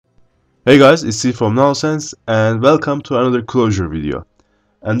Hey guys, it's Steve from Nonsense and welcome to another closure video.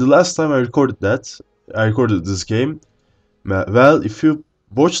 And the last time I recorded this game. Well, if you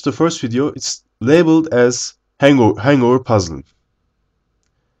watch the first video, it's labeled as Hangover Puzzling.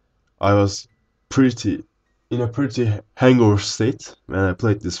 I was pretty in a pretty hangover state when I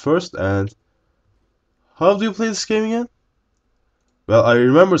played this first. And how do you play this game again? Well, I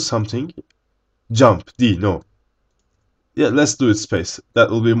remember something. Jump D. No. Yeah, let's do it space. That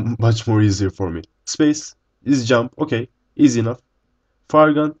will be much more easier for me. Space is jump. Okay, easy enough.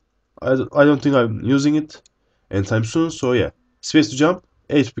 Fire gun. I don't think I'm using it anytime soon. So yeah, space to jump,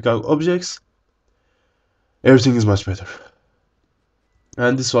 A to pick out objects. Everything is much better.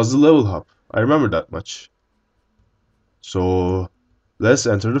 And this was the level hub. I remember that much. So let's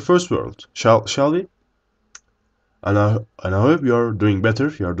enter the first world. Shall we? And I hope you're doing better.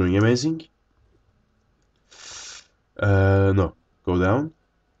 You're doing amazing. No, go down.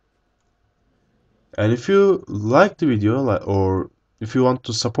 And if you like the video, or if you want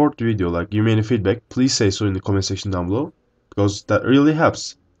to support the video, like give me any feedback, please say so in the comment section down below, because that really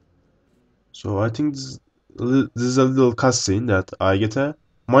helps. So I think this is a little cutscene that I get a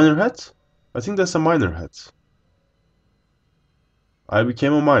miner hat. I think that's a miner hat. I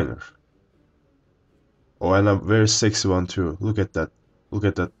became a miner. Oh, and a very sexy one too. Look at that. Look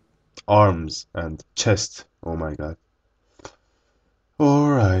at that arms and chest. Oh my god.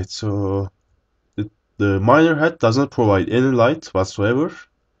 Alright, so the miner hat doesn't provide any light whatsoever.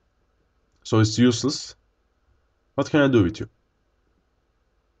 So it's useless. What can I do with you?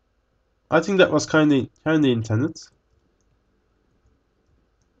 I think that was kinda intended.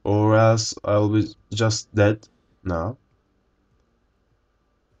 Or else I'll be just dead now.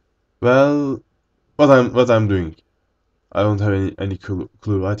 Well, what I'm doing? I don't have any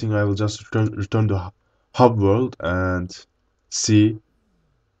clue. I think I will just return to hub world and see.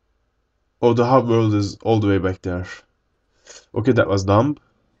 Oh, the hub world is all the way back there. Okay, that was dumb.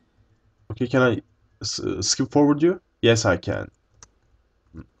 Okay, can I skip forward you? Yes, I can.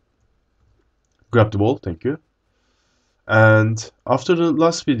 Grab the ball, thank you. And after the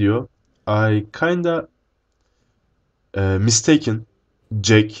last video, I kinda mistaken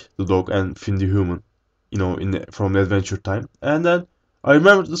Jake the dog and Finn the human, from Adventure Time. And then I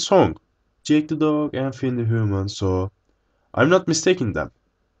remembered the song, Jake the dog and Finn the human. So I'm not mistaking them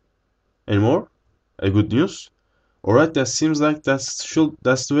anymore. A good news. Alright, that seems like that's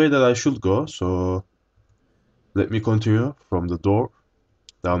the way that I should go. So let me continue from the door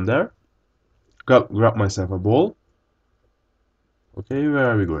down there. Grab myself a ball. Okay,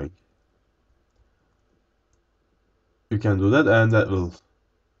 where are we going? You can do that, and that will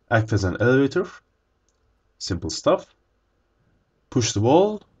act as an elevator. Simple stuff. Push the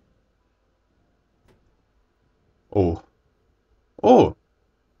ball. Oh, oh,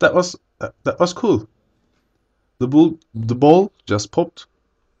 that was cool. The ball just popped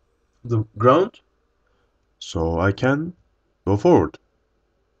the ground, so I can go forward.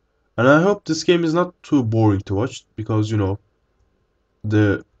 And I hope this game is not too boring to watch, because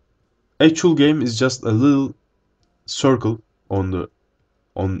the actual game is just a little circle on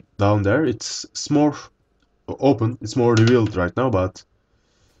down there. It's more open, it's more revealed right now, but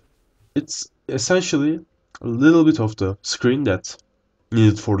it's essentially a little bit of the screen that's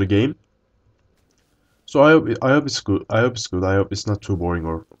needed for the game. So I hope it's good. I hope it's good. I hope it's not too boring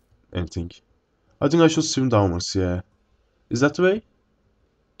or anything. I think I should swim downwards. Yeah, is that the way?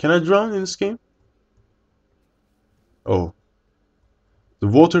 Can I drown in this game? Oh, the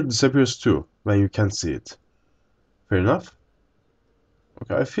water disappears too when you can't see it. Fair enough.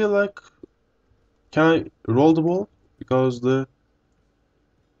 Okay, I feel like, can I roll the ball? Because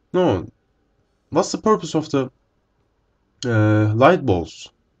no, what's the purpose of the light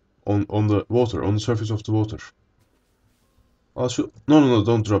balls on the water, on the surface of the water? I should no,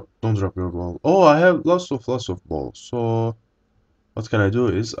 don't drop your ball. Oh, I have lots of balls. So what can I do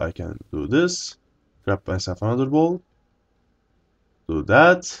is I can do this, grab myself another ball, do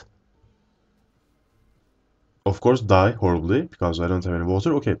that. Of course, die horribly because I don't have any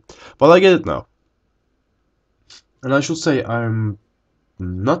water. Okay, but I get it now. And I should say I'm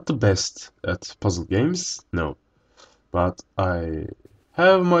not the best at puzzle games, no, but I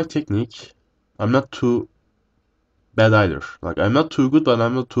have my technique. I'm not too bad either. Like, I'm not too good, but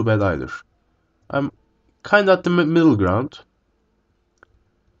I'm not too bad either. I'm kind of at the middle ground,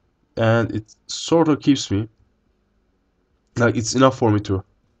 and it sort of keeps me, like, it's enough for me to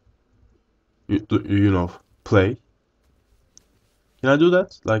play. Can I do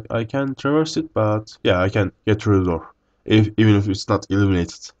that? Like, I can traverse it, but yeah, I can get through the door, even if it's not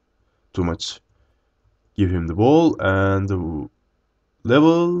illuminated too much. Give him the ball and the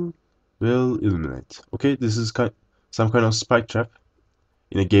level. will illuminate. Okay, this is some kind of spike trap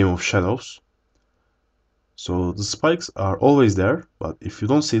in a game of shadows. So the spikes are always there, but if you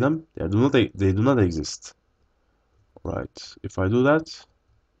don't see them, they do not exist. Right, if I do that,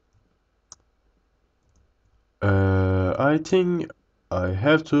 I think I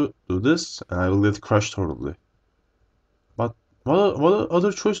have to do this, and I will get crushed horribly. But what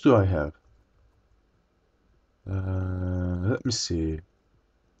other choice do I have? Let me see.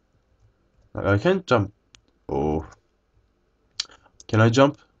 I can't jump. Oh, can I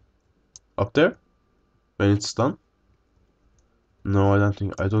jump up there when it's done? No, I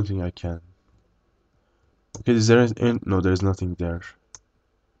don't think I can. Okay, is there no, there's nothing there.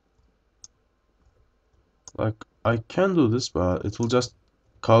 Like, I can do this, but it will just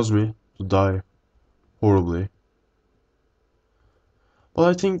cause me to die horribly. But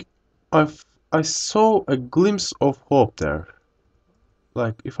I think I saw a glimpse of hope there.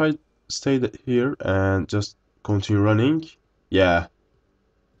 Like, if I stay here and just continue running, yeah,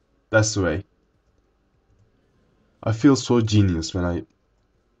 that's the way. I feel so genius when I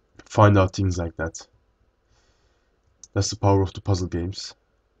find out things like that. That's the power of the puzzle games.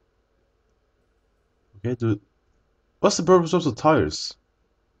 Okay, dude. What's the purpose of the tires?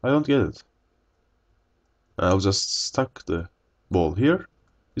 I don't get it. I'll just stuck the ball here.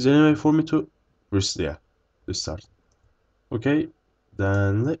 Is there any way for me to restart? Okay,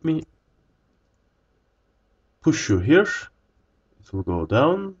 then let me push you here. It will go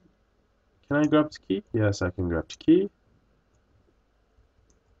down. Can I grab the key? Yes, I can grab the key.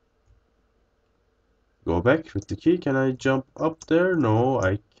 Go back with the key. Can I jump up there? No,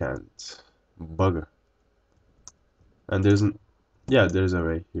 I can't. Bugger. And there's a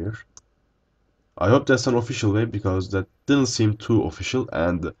way here. I hope that's an official way because that didn't seem too official,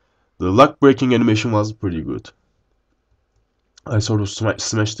 and the luck breaking animation was pretty good. I sort of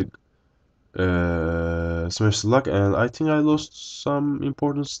smashed the luck, and I think I lost some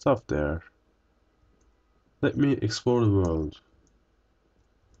important stuff there. Let me explore the world.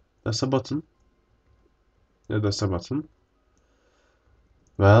 That's a button. Yeah, that's a button.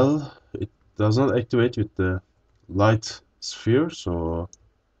 Well, it does not activate with the light sphere, so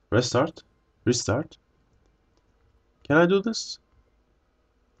restart. Can I do this?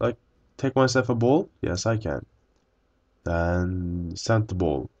 Like, take myself a ball? Yes, I can. Then send the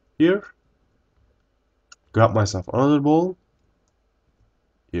ball here. Grab myself another ball.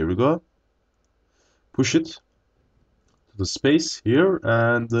 Here we go. Push it to the space here,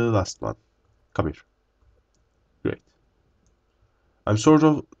 and the last one. Come here. Great. I'm sort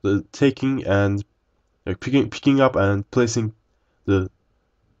of taking and picking up and placing the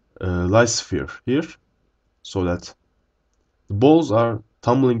light sphere here, so that the balls are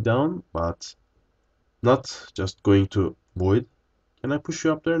tumbling down, but not just going to void. Can I push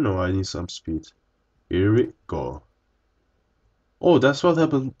you up there? No, I need some speed. Here we go. Oh, that's what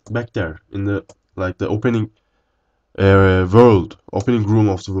happened back there in the opening opening room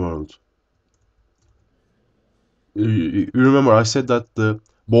of the world. You remember I said that the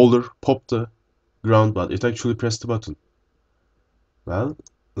boulder popped the ground, but it actually pressed the button. Well,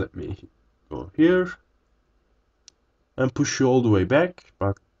 let me go here and push you all the way back,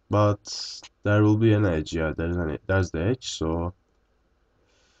 but there will be an edge. Yeah, there's the edge, so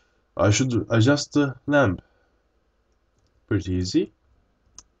I should adjust the lamp. Pretty easy.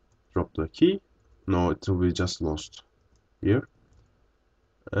 Drop the key. No, it will be just lost here.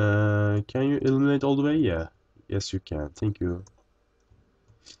 Can you illuminate all the way? Yeah. Yes, you can. Thank you.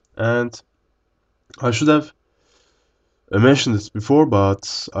 And I should have mentioned this before,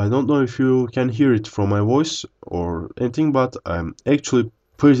 but I don't know if you can hear it from my voice or anything, but I'm actually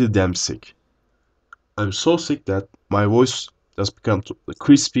pretty damn sick. I'm so sick that my voice just become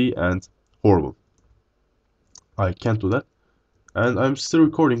crispy and horrible. I can't do that. And I'm still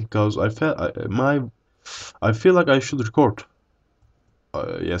recording because I feel like I should record.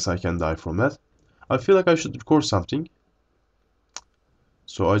 Yes, I can die from that. I feel like I should record something.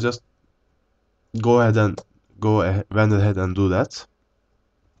 So I just went ahead and do that.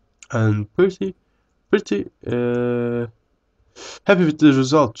 And pretty happy with the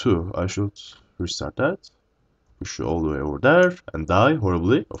result too. I should restart that. Push you all the way over there and die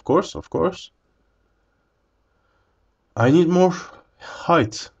horribly. Of course. I need more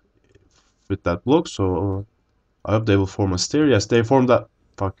height with that block, so I hope they will form a stair. Yes, they formed that.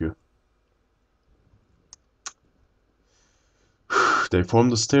 Fuck you. They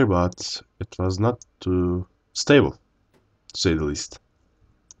formed a stair, but it was not too stable, to say the least.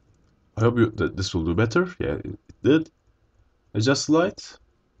 I hope that this will do better. Yeah, it did. Adjust light.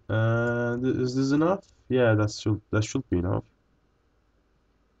 And is this enough? Yeah, that should be enough.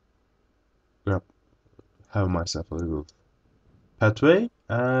 Yep, have myself a little pathway,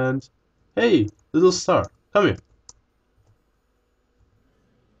 and hey, little star, come here.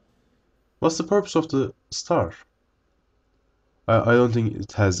 What's the purpose of the star? I don't think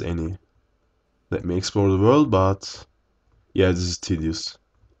it has any. Let me explore the world, but yeah, this is tedious.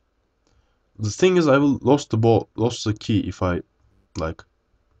 The thing is, I will lost the key if I like.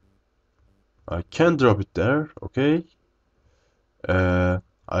 I can drop it there, okay? Uh,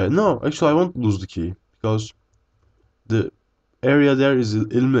 I no, actually, I won't lose the key because the area there is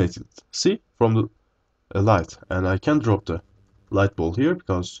illuminated. See from the light, and I can drop the light ball here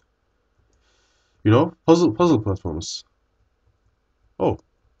because puzzle platforms. Oh,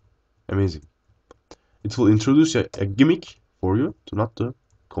 amazing! It will introduce a gimmick for you to not to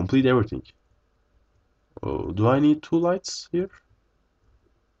complete everything. Oh, do I need two lights here?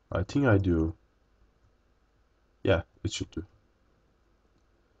 I think I do. Yeah, it should do.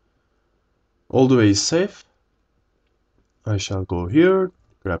 All the way is safe. I shall go here,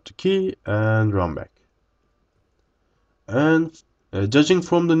 grab the key, and run back. And judging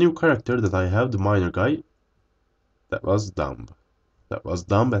from the new character that I have, the miner guy, that was dumb. That was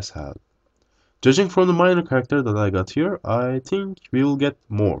dumb as hell. Judging from the minor character that I got here, I think we will get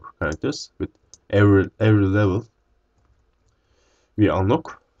more characters with every level we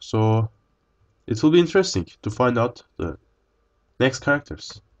unlock. So it will be interesting to find out the next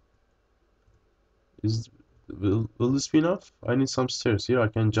characters. Will this be enough? I need some stairs here. I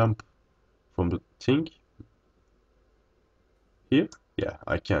can jump from the thing here. Yeah,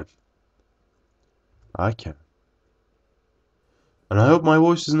 I can. I can. And I hope my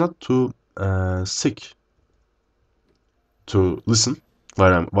voice is not too sick to listen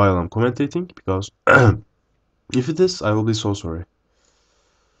while I'm commentating, because if it is, I will be so sorry.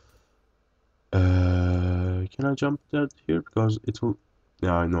 Can I jump that here? Because it will.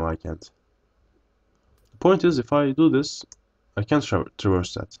 Yeah, I know I can't. The point is, if I do this, I can't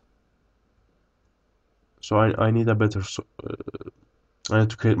traverse that. So I need a better. I need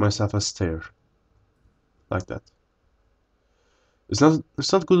to create myself a stair, like that. It's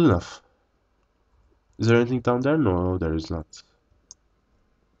not good enough. Is there anything down there? No, there is not.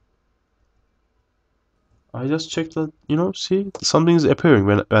 I just checked that. See, something is appearing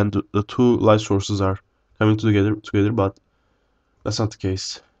when the two light sources are coming together, but that's not the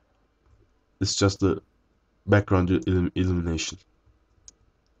case. It's just the background illumination.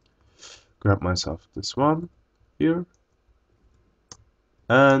 Grab myself this one here,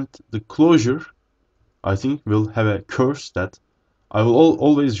 and the closure, I think, will have a curse that I will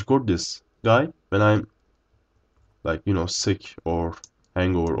always record this guy when I'm like sick or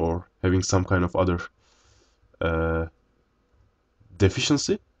hangover or having some kind of other uh,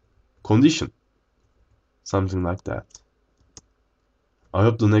 deficiency condition, something like that. I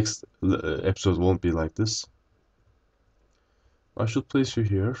hope the next episode won't be like this. I should place you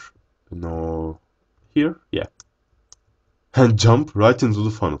here. No, here, yeah, and jump right into the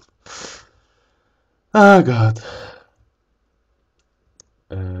funnel. Ah, God.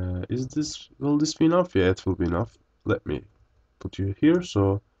 Will this be enough? Yeah, it will be enough. Let me put you here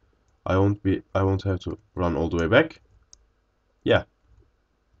so I won't have to run all the way back. Yeah.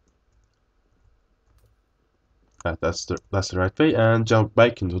 That's the right way, and jump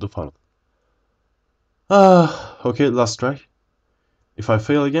back into the funnel. Okay, last try. If I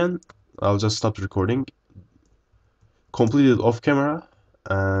fail again, I'll just stop the recording, complete it off camera,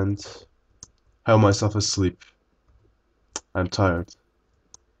 and have myself asleep. I'm tired.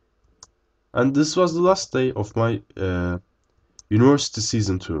 And this was the last day of my university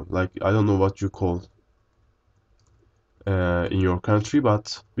season 2. Like, I don't know what you call in your country,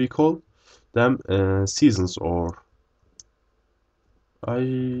 but we call them seasons, or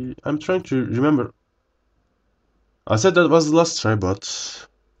I'm trying to remember. I said that was the last try, but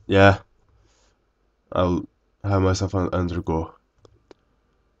yeah, I'll have myself undergo.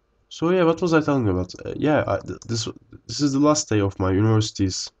 So yeah, what was I telling you about? This is the last day of my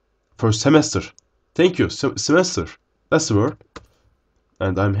university's first semester. Thank you, semester. That's the word,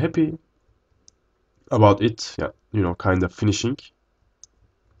 and I'm happy about it. Yeah, kind of finishing.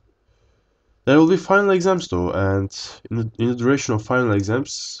 There will be final exams though, and in the duration of final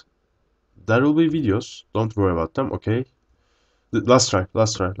exams, there will be videos. Don't worry about them, okay? Last try.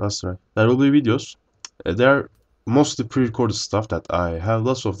 There will be videos. They are mostly pre-recorded stuff that I have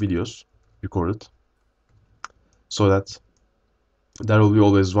lots of videos recorded, so that there will be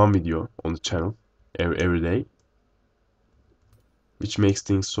always one video on the channel every day, which makes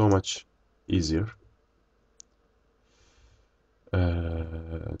things so much easier.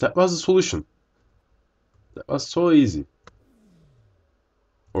 That was the solution. That was so easy.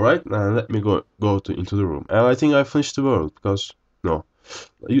 Alright, now let me go into the room. And I think I finished the world because no.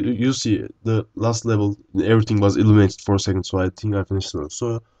 You see the last level everything was illuminated for a second, so I think I finished the world.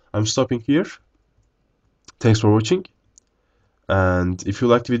 So I'm stopping here. Thanks for watching. And if you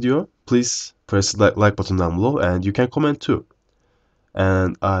liked the video, please press the like button down below and you can comment too.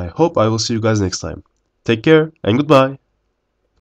 And I hope I will see you guys next time. Take care and goodbye.